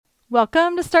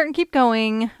Welcome to Start and Keep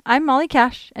Going. I'm Molly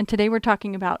Cash, and today we're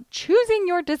talking about choosing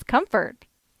your discomfort.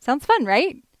 Sounds fun,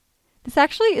 right? This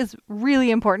actually is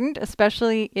really important,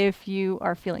 especially if you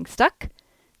are feeling stuck.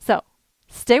 So,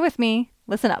 stay with me,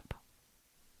 listen up.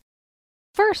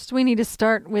 First, we need to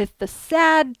start with the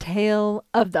sad tale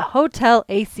of the hotel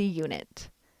AC unit.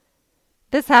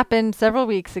 This happened several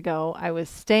weeks ago. I was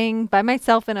staying by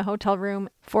myself in a hotel room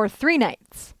for 3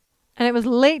 nights. And it was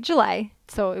late July,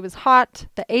 so it was hot,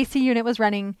 the AC unit was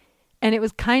running, and it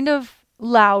was kind of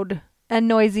loud and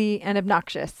noisy and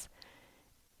obnoxious.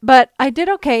 But I did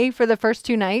okay for the first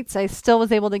 2 nights. I still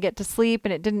was able to get to sleep,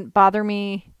 and it didn't bother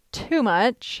me too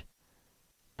much.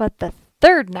 But the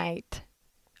 3rd night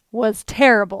was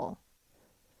terrible.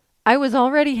 I was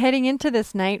already heading into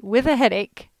this night with a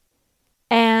headache,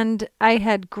 and I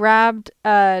had grabbed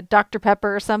a Dr.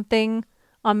 Pepper or something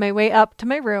on my way up to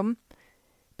my room,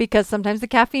 because sometimes the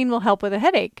caffeine will help with a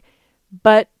headache.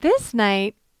 But this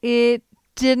night, it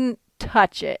didn't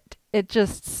touch it. It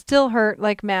just still hurt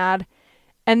like mad.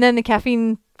 And then the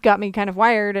caffeine got me kind of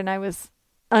wired and I was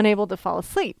unable to fall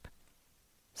asleep.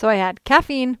 So I had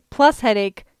caffeine plus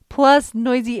headache plus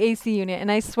noisy AC unit.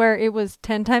 And I swear it was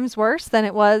 10 times worse than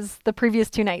it was the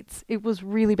previous 2 nights. It was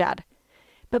really bad.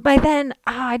 But by then,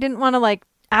 I didn't want to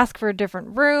ask for a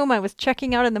different room. I was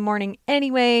checking out in the morning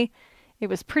anyway. It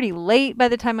was pretty late by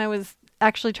the time I was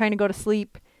actually trying to go to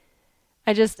sleep.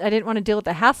 I didn't want to deal with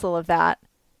the hassle of that.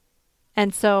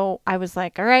 And so I was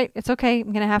like, all right, it's okay.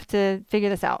 I'm going to have to figure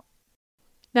this out.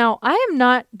 Now, I am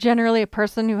not generally a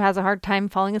person who has a hard time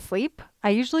falling asleep.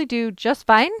 I usually do just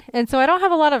fine. And so I don't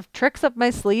have a lot of tricks up my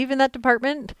sleeve in that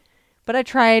department. But I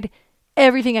tried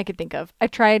everything I could think of. I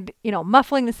tried,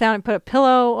 muffling the sound and put a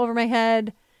pillow over my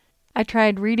head. I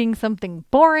tried reading something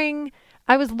boring.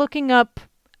 I was looking up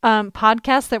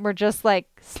podcasts that were just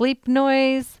like sleep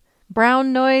noise,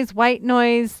 brown noise, white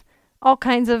noise, all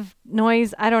kinds of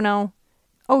noise. I don't know,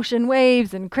 ocean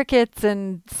waves and crickets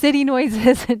and city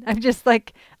noises. And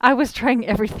I was trying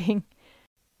everything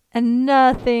and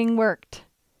nothing worked.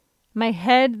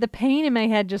 The pain in my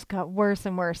head just got worse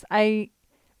and worse. I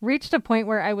reached a point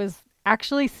where I was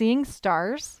actually seeing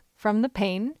stars from the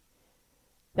pain.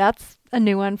 That's a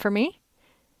new one for me.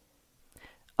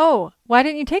 Oh, why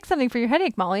didn't you take something for your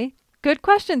headache, Molly? Good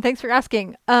question. Thanks for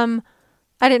asking. I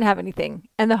didn't have anything,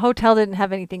 and the hotel didn't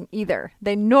have anything either.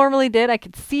 They normally did. I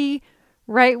could see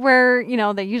right where,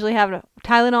 they usually have a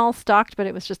Tylenol stocked, but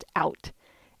it was just out.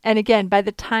 And again, by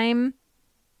the time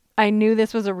I knew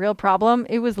this was a real problem,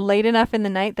 it was late enough in the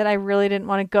night that I really didn't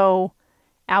want to go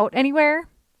out anywhere.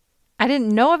 I didn't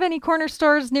know of any corner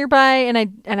stores nearby, and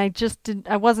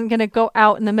I wasn't going to go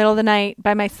out in the middle of the night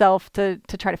by myself to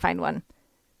try to find one.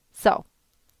 So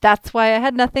that's why I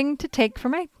had nothing to take for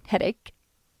my headache.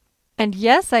 And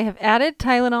yes, I have added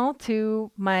Tylenol to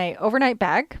my overnight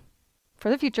bag for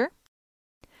the future.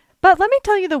 But let me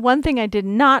tell you the one thing I did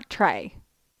not try,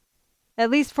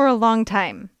 at least for a long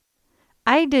time.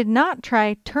 I did not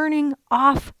try turning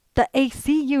off the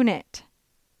AC unit.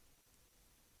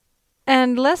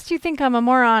 And lest you think I'm a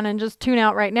moron and just tune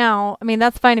out right now,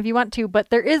 that's fine if you want to, but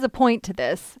there is a point to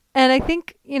this. And I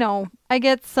think, I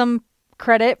get some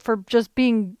credit for just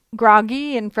being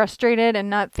groggy and frustrated and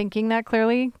not thinking that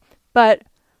clearly. But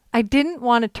I didn't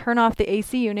want to turn off the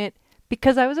AC unit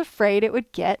because I was afraid it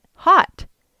would get hot.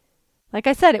 Like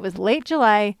I said, it was late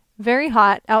July, very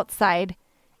hot outside,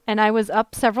 and I was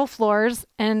up several floors,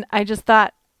 and I just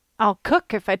thought, I'll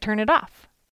cook if I turn it off.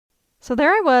 So there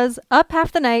I was, up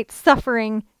half the night,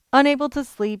 suffering, unable to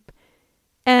sleep,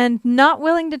 and not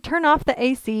willing to turn off the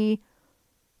AC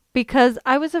because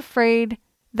I was afraid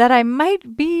that I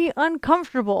might be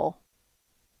uncomfortable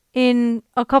in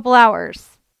a couple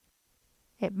hours.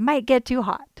 It might get too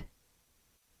hot.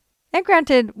 And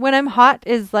granted, when I'm hot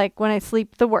is like when I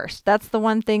sleep the worst. That's the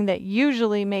one thing that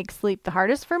usually makes sleep the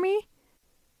hardest for me.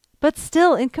 But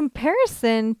still, in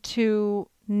comparison to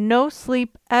no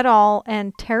sleep at all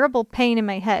and terrible pain in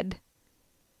my head,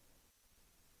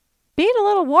 being a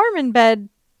little warm in bed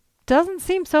doesn't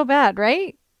seem so bad,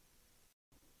 right?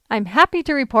 I'm happy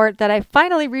to report that I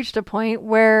finally reached a point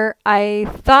where I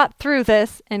thought through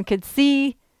this and could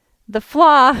see the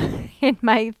flaw in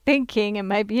my thinking and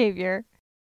my behavior.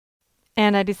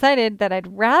 And I decided that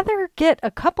I'd rather get a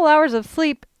couple hours of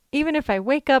sleep, even if I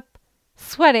wake up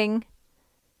sweating,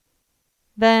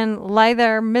 than lie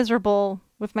there miserable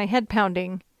with my head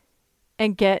pounding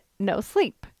and get no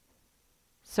sleep.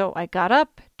 So I got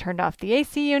up, turned off the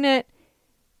AC unit,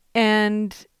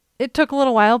 and it took a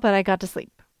little while, but I got to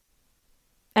sleep.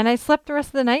 And I slept the rest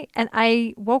of the night, and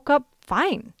I woke up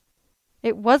fine.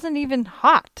 It wasn't even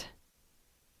hot.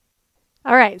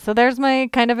 All right, so there's my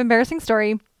kind of embarrassing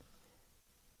story.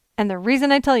 And the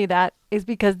reason I tell you that is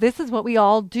because this is what we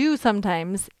all do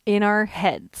sometimes in our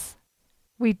heads.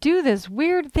 We do this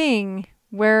weird thing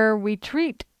where we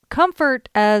treat comfort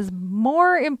as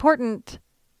more important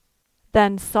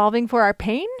than solving for our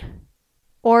pain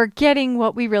or getting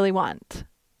what we really want.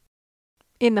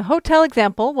 In the hotel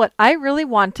example, what I really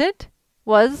wanted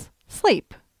was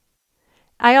sleep.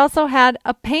 I also had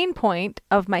a pain point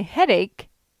of my headache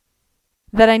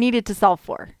that I needed to solve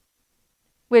for,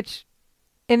 which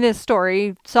in this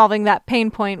story, solving that pain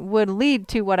point would lead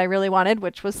to what I really wanted,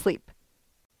 which was sleep.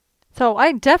 So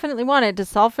I definitely wanted to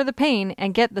solve for the pain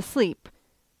and get the sleep.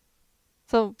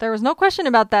 So there was no question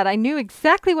about that. I knew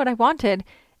exactly what I wanted,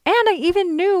 and I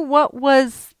even knew what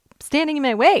was standing in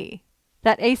my way.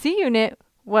 That AC unit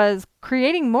was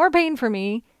creating more pain for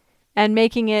me and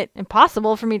making it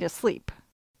impossible for me to sleep.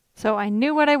 So I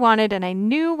knew what I wanted and I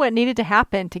knew what needed to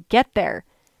happen to get there.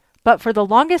 But for the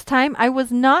longest time, I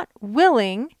was not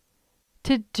willing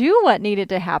to do what needed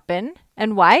to happen.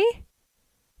 And why?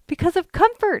 Because of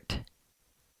comfort.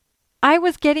 I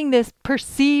was getting this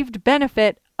perceived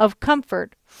benefit of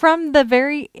comfort from the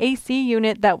very AC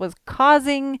unit that was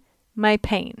causing my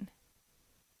pain.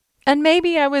 And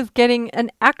maybe I was getting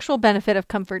an actual benefit of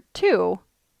comfort too,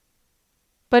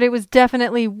 but it was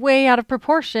definitely way out of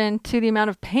proportion to the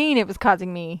amount of pain it was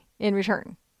causing me in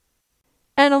return.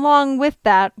 And along with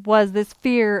that was this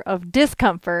fear of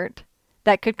discomfort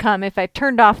that could come if I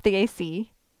turned off the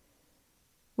AC,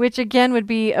 which again would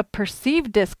be a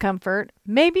perceived discomfort,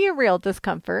 maybe a real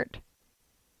discomfort.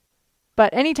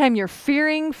 But anytime you're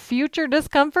fearing future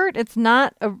discomfort,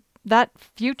 that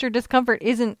future discomfort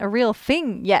isn't a real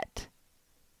thing yet.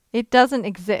 It doesn't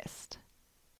exist.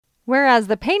 Whereas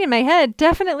the pain in my head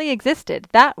definitely existed.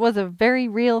 That was a very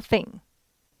real thing.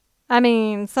 I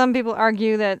mean, some people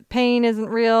argue that pain isn't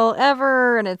real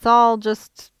ever and it's all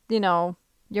just,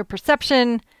 your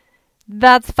perception.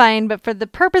 That's fine, but for the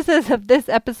purposes of this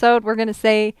episode, we're going to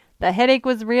say the headache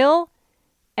was real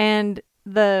and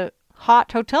the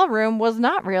hot hotel room was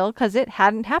not real because it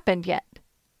hadn't happened yet.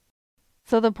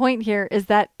 So the point here is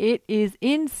that it is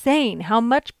insane how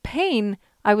much pain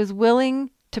I was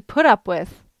willing to put up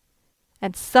with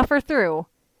and suffer through,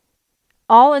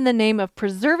 all in the name of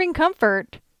preserving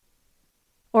comfort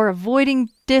or avoiding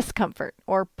discomfort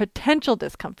or potential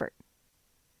discomfort.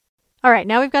 All right,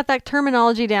 now we've got that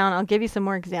terminology down. I'll give you some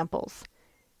more examples.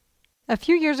 A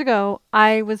few years ago,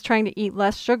 I was trying to eat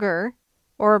less sugar,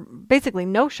 or basically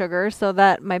no sugar, so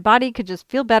that my body could just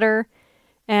feel better,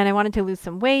 and I wanted to lose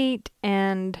some weight,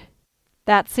 and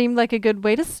that seemed like a good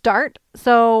way to start.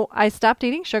 So I stopped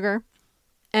eating sugar,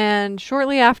 and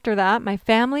shortly after that, my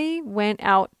family went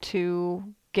out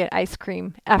to get ice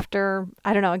cream after,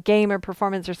 a game or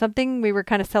performance or something. We were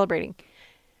kind of celebrating.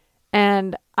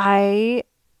 And I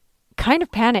kind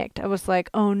of panicked. I was like,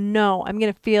 oh no, I'm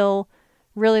going to feel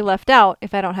really left out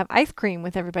if I don't have ice cream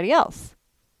with everybody else.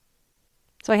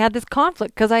 So I had this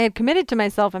conflict because I had committed to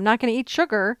myself, I'm not going to eat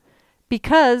sugar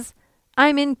because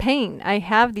I'm in pain. I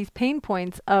have these pain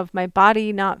points of my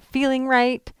body not feeling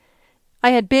right. I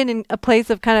had been in a place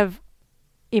of kind of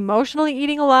emotionally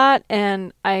eating a lot,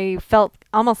 and I felt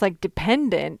almost like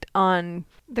dependent on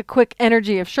the quick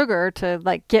energy of sugar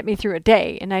to get me through a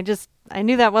day. And I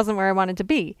knew that wasn't where I wanted to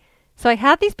be. So I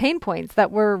had these pain points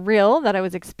that were real, that I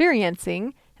was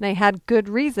experiencing, and I had good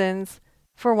reasons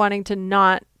for wanting to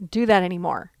not do that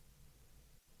anymore.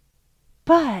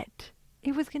 But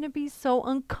it was going to be so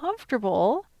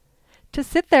uncomfortable to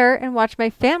sit there and watch my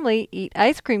family eat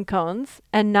ice cream cones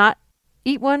and not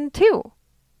eat one too.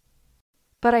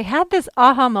 But I had this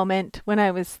aha moment when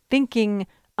I was thinking,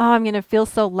 oh, I'm going to feel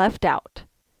so left out.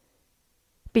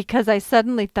 Because I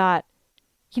suddenly thought,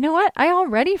 you know what? I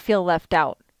already feel left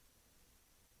out.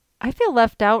 I feel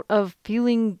left out of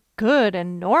feeling good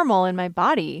and normal in my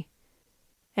body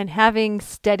and having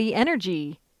steady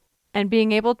energy and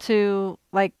being able to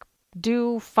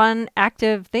do fun,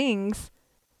 active things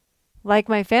like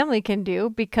my family can do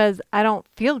because I don't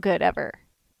feel good ever.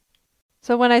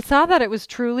 So when I saw that it was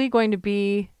truly going to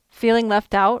be feeling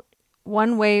left out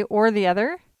one way or the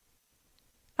other,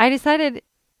 I decided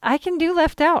I can do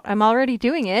left out. I'm already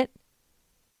doing it.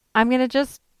 I'm going to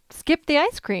just skip the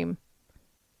ice cream.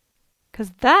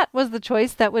 Because that was the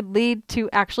choice that would lead to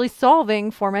actually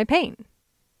solving for my pain.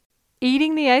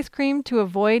 Eating the ice cream to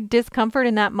avoid discomfort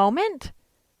in that moment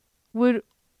would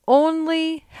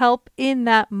only help in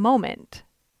that moment.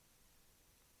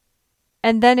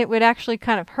 And then it would actually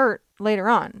kind of hurt later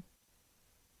on.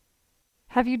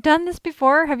 Have you done this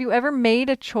before? Have you ever made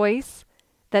a choice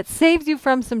that saves you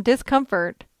from some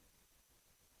discomfort,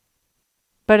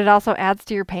 but it also adds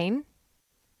to your pain?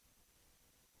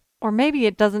 Or maybe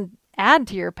it doesn't add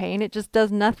to your pain. It just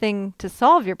does nothing to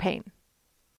solve your pain.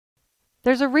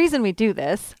 There's a reason we do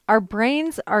this. Our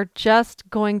brains are just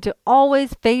going to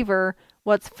always favor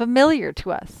what's familiar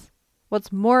to us,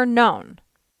 what's more known.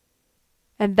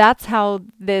 And that's how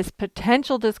this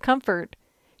potential discomfort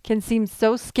can seem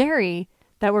so scary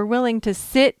that we're willing to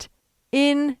sit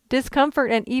in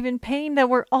discomfort and even pain that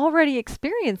we're already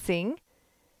experiencing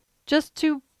just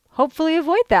to hopefully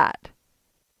avoid that.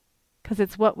 Because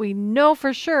it's what we know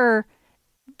for sure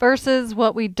versus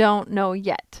what we don't know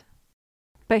yet.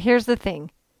 But here's the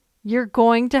thing. You're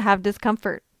going to have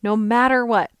discomfort no matter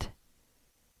what.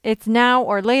 It's now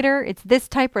or later, it's this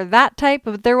type or that type,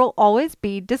 but there will always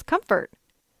be discomfort.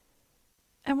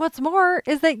 And what's more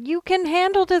is that you can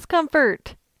handle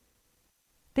discomfort.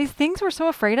 These things we're so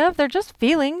afraid of, they're just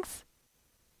feelings.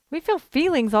 We feel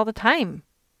feelings all the time.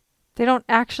 They don't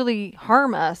actually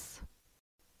harm us.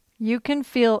 You can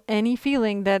feel any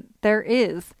feeling that there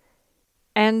is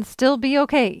and still be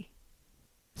okay.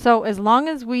 So as long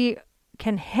as we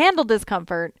can handle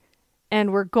discomfort,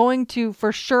 and we're going to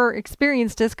for sure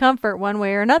experience discomfort one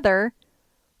way or another,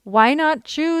 why not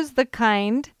choose the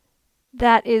kind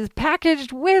that is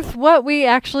packaged with what we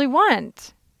actually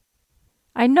want?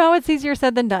 I know it's easier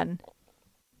said than done.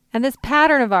 And this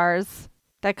pattern of ours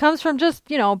that comes from just,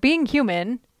 being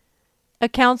human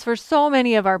accounts for so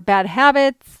many of our bad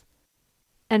habits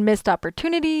and missed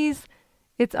opportunities.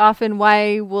 It's often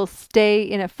why we'll stay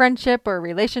in a friendship or a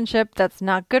relationship that's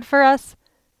not good for us,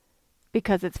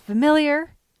 because it's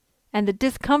familiar, and the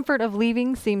discomfort of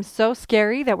leaving seems so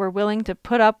scary that we're willing to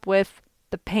put up with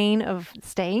the pain of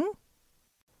staying.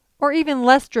 Or even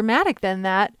less dramatic than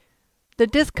that, the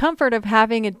discomfort of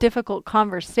having a difficult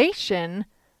conversation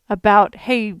about,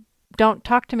 hey, don't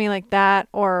talk to me like that,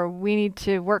 or we need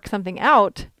to work something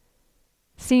out,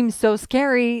 seems so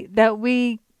scary that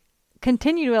we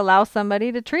continue to allow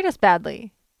somebody to treat us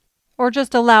badly, or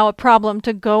just allow a problem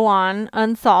to go on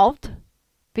unsolved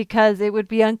because it would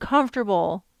be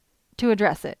uncomfortable to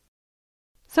address it.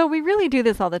 So we really do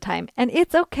this all the time, and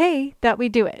it's okay that we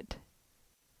do it.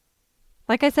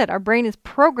 Like I said, our brain is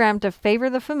programmed to favor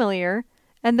the familiar,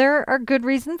 and there are good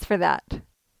reasons for that.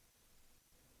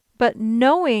 But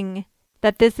knowing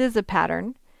that this is a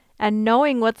pattern, and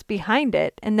knowing what's behind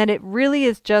it, and that it really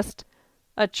is just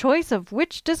a choice of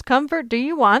which discomfort do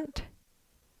you want,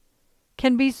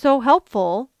 can be so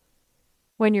helpful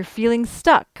when you're feeling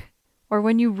stuck, or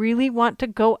when you really want to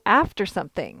go after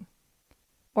something,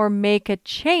 or make a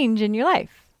change in your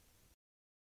life.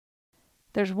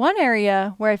 There's one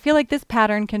area where I feel like this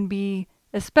pattern can be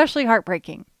especially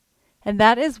heartbreaking, and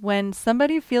that is when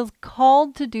somebody feels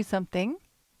called to do something,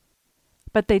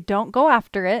 but they don't go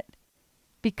after it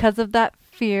because of that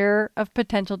fear of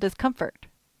potential discomfort.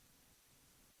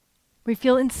 We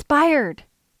feel inspired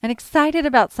and excited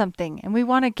about something, and we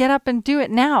want to get up and do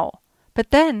it now. But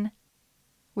then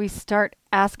we start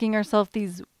asking ourselves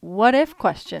these what if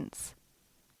questions.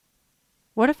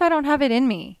 What if I don't have it in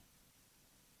me?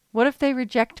 What if they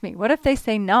reject me? What if they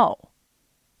say no?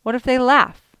 What if they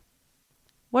laugh?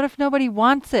 What if nobody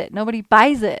wants it? Nobody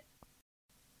buys it?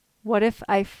 What if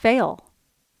I fail?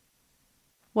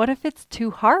 What if it's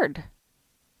too hard?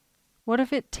 What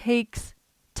if it takes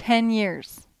 10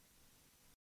 years?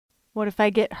 What if I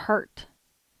get hurt?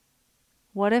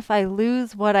 What if I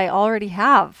lose what I already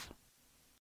have?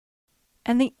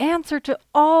 And the answer to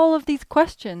all of these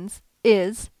questions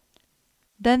is,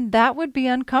 then that would be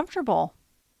uncomfortable.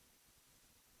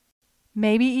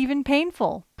 Maybe even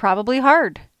painful, probably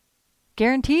hard,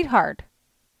 guaranteed hard.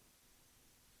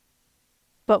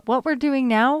 But what we're doing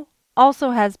now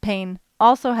also has pain,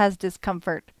 also has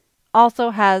discomfort,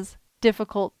 also has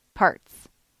difficult parts.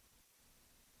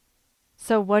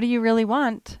 So what do you really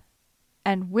want?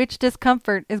 And which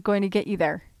discomfort is going to get you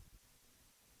there?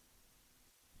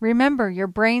 Remember, your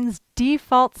brain's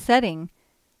default setting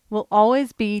will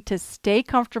always be to stay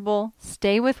comfortable,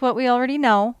 stay with what we already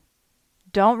know,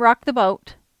 don't rock the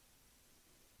boat.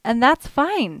 And that's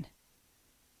fine.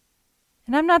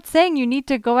 And I'm not saying you need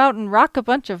to go out and rock a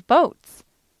bunch of boats.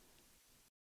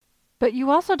 But you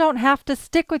also don't have to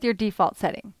stick with your default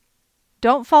setting.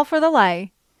 Don't fall for the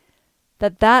lie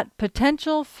that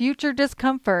potential future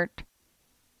discomfort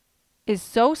is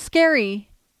so scary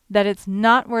that it's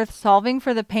not worth solving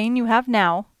for the pain you have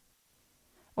now,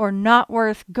 or not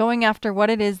worth going after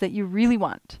what it is that you really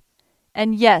want.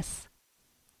 And yes,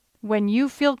 when you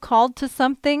feel called to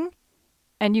something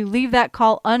and you leave that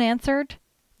call unanswered,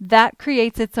 that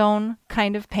creates its own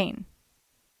kind of pain.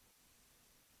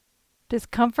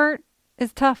 Discomfort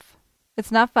is tough.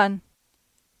 It's not fun.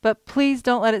 But please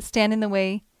don't let it stand in the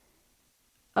way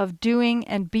of doing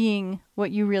and being what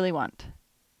you really want.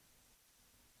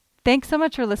 Thanks so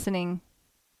much for listening.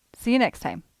 See you next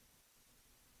time.